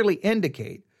to clearly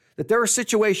indicate that there are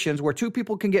situations where two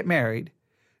people can get married,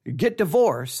 get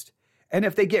divorced, and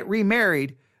if they get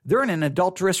remarried, they're in an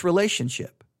adulterous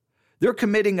relationship. They're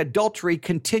committing adultery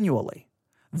continually.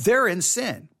 They're in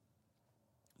sin.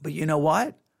 But you know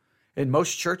what? In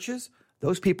most churches,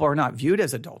 those people are not viewed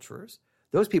as adulterers.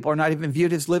 Those people are not even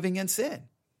viewed as living in sin.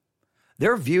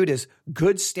 They're viewed as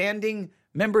good standing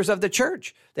members of the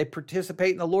church. They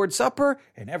participate in the Lord's Supper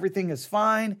and everything is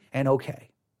fine and okay.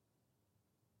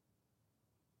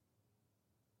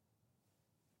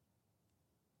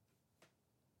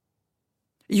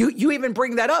 You even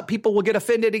bring that up, people will get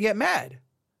offended and get mad.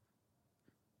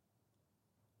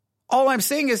 All I'm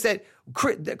saying is that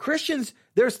Christians,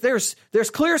 there's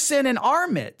clear sin in our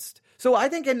midst. So I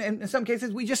think in some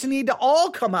cases, we just need to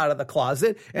all come out of the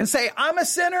closet and say, I'm a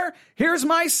sinner. Here's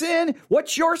my sin.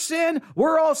 What's your sin?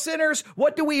 We're all sinners.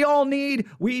 What do we all need?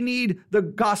 We need the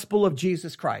gospel of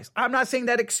Jesus Christ. I'm not saying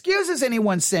that excuses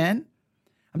anyone's sin.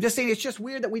 I'm just saying it's just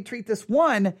weird that we treat this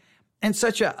one in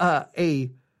such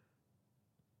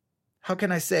how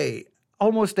can I say,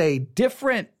 almost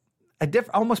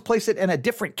almost place it in a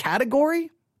different category.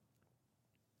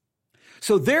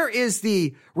 So there is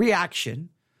the reaction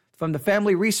from the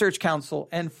Family Research Council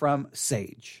and from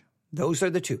SAGE. Those are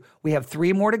the two. We have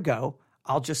 3 more to go.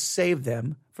 I'll just save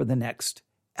them for the next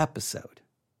episode.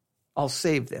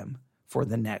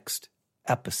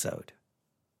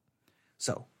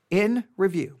 So, in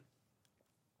review,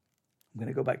 I'm going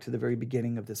to go back to the very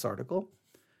beginning of this article.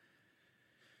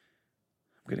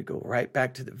 I'm going to go right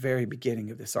back to the very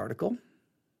beginning of this article.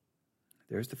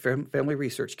 There's the Family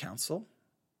Research Council.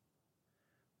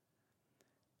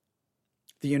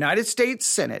 The United States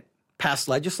Senate passed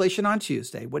legislation on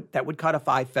Tuesday that would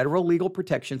codify federal legal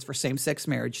protections for same-sex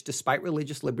marriage despite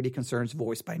religious liberty concerns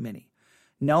voiced by many.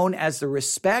 Known as the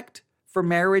Respect for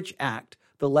Marriage Act,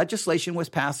 the legislation was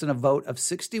passed in a vote of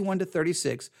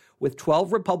 61-36, with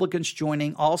 12 Republicans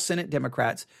joining all Senate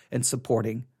Democrats in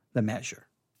supporting the measure.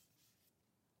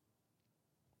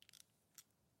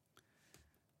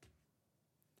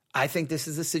 I think this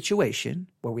is a situation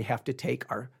where we have to take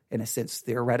our, in a sense,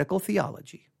 theoretical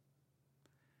theology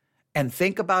and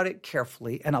think about it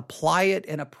carefully and apply it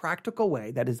in a practical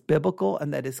way that is biblical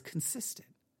and that is consistent.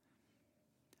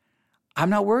 I'm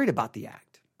not worried about the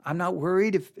act. I'm not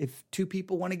worried if two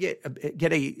people want to get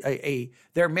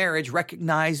their marriage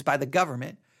recognized by the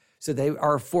government so they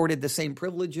are afforded the same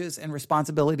privileges and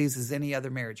responsibilities as any other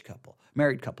married couple.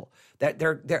 That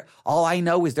they're all I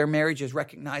know is their marriage is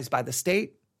recognized by the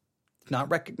state. It's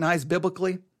not recognized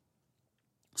biblically.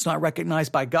 It's not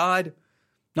recognized by God.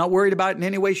 Not worried about it in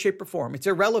any way, shape, or form. It's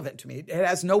irrelevant to me. It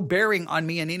has no bearing on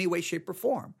me in any way, shape, or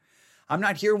form. I'm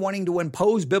not here wanting to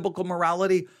impose biblical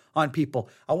morality on people.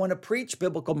 I want to preach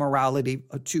biblical morality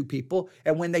to people.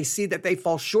 And when they see that they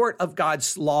fall short of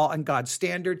God's law and God's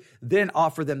standard, then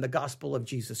offer them the gospel of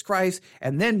Jesus Christ.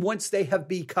 And then once they have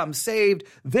become saved,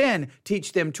 then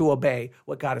teach them to obey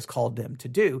what God has called them to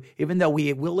do, even though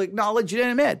we will acknowledge and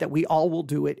admit that we all will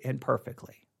do it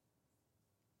imperfectly.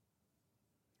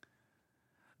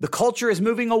 The culture is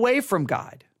moving away from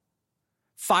God.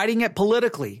 Fighting it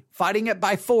politically, fighting it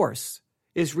by force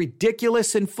is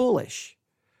ridiculous and foolish.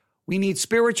 We need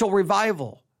spiritual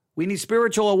revival. We need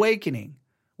spiritual awakening.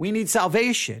 We need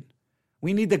salvation.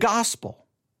 We need the gospel.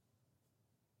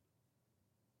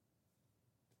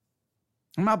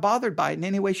 I'm not bothered by it in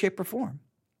any way, shape, or form.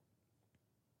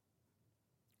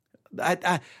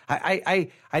 I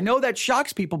know that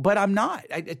shocks people, but I'm not.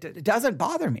 It doesn't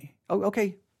bother me. Oh,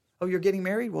 okay. Oh, you're getting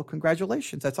married? Well,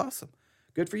 congratulations. That's awesome.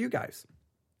 Good for you guys.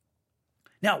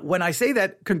 Now, when I say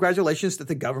that, congratulations that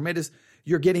the government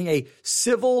you're getting a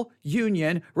civil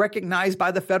union recognized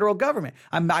by the federal government.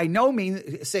 I'm by no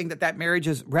means saying that marriage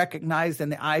is recognized in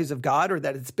the eyes of God or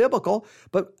that it's biblical,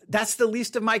 but that's the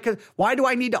least of my, why do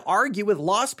I need to argue with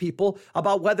lost people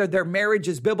about whether their marriage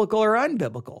is biblical or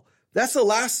unbiblical? That's the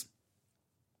last.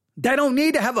 They don't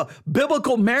need to have a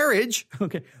biblical marriage.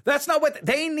 Okay. That's not what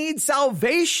they need.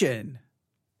 Salvation.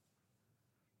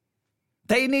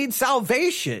 They need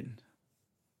salvation.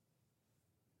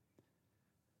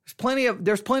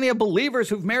 There's plenty of believers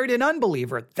who've married an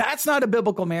unbeliever. That's not a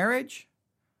biblical marriage.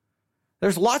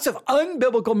 There's lots of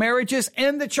unbiblical marriages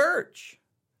in the church.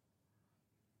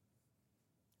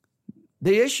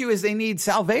 The issue is they need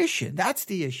salvation. That's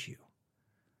the issue.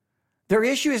 Their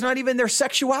issue is not even their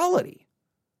sexuality.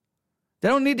 They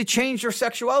don't need to change their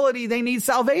sexuality. They need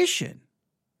salvation.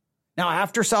 Now,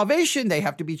 after salvation, they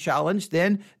have to be challenged.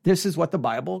 Then this is what the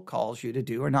Bible calls you to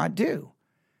do or not do.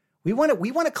 We want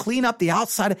to clean up the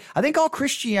outside. I think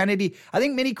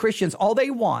many Christians, all they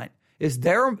want is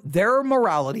their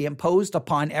morality imposed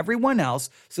upon everyone else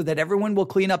so that everyone will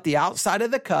clean up the outside of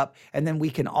the cup, and then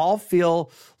we can all feel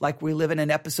like we live in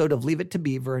an episode of Leave It to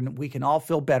Beaver, and we can all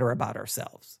feel better about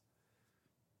ourselves.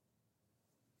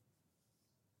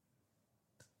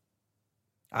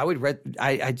 I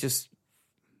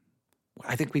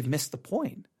think we've missed the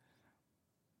point.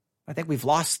 I think we've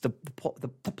lost the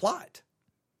plot.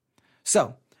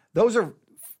 So those are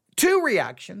 2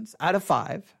 reactions out of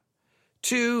 5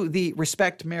 to the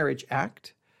Respect Marriage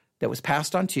Act that was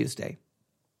passed on Tuesday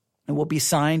and will be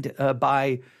signed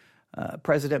by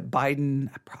President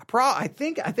Biden. I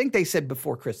think they said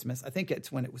before Christmas. I think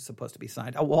it's when it was supposed to be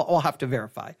signed. I'll have to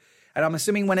verify. And I'm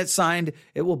assuming when it's signed,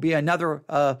 it will be another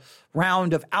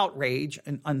round of outrage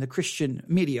on the Christian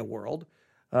media world.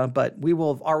 But we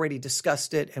will have already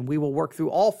discussed it, and we will work through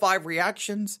all 5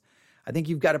 reactions. I think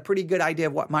you've got a pretty good idea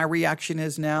of what my reaction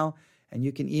is now. And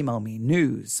you can email me,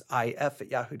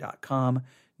 newsif@yahoo.com,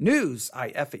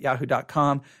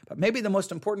 newsif@yahoo.com. But maybe the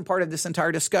most important part of this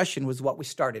entire discussion was what we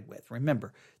started with.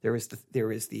 Remember, there is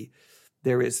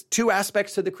 2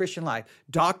 aspects to the Christian life: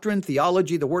 doctrine,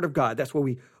 theology, the Word of God. That's where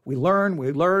we learn,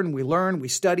 we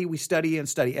study,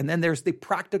 and then there's the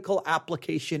practical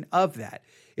application of that.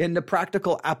 In the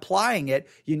practical applying it,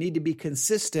 you need to be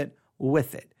consistent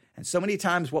with it. And so many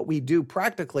times what we do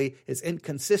practically is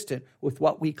inconsistent with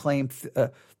what we claim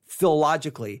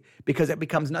theologically, because it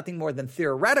becomes nothing more than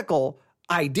theoretical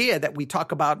idea that we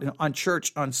talk about on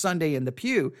church on Sunday in the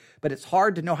pew, but it's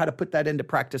hard to know how to put that into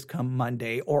practice come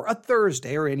Monday or a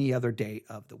Thursday or any other day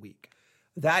of the week.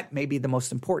 That may be the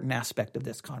most important aspect of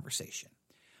this conversation.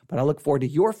 But I look forward to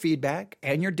your feedback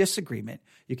and your disagreement.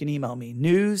 You can email me,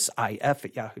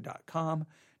 newsif@yahoo.com,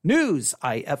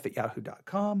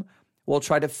 newsif@yahoo.com. We'll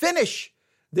try to finish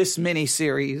this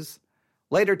mini-series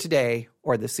later today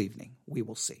or this evening. We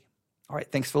will see. All right,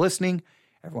 thanks for listening.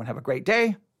 Everyone have a great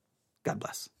day. God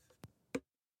bless.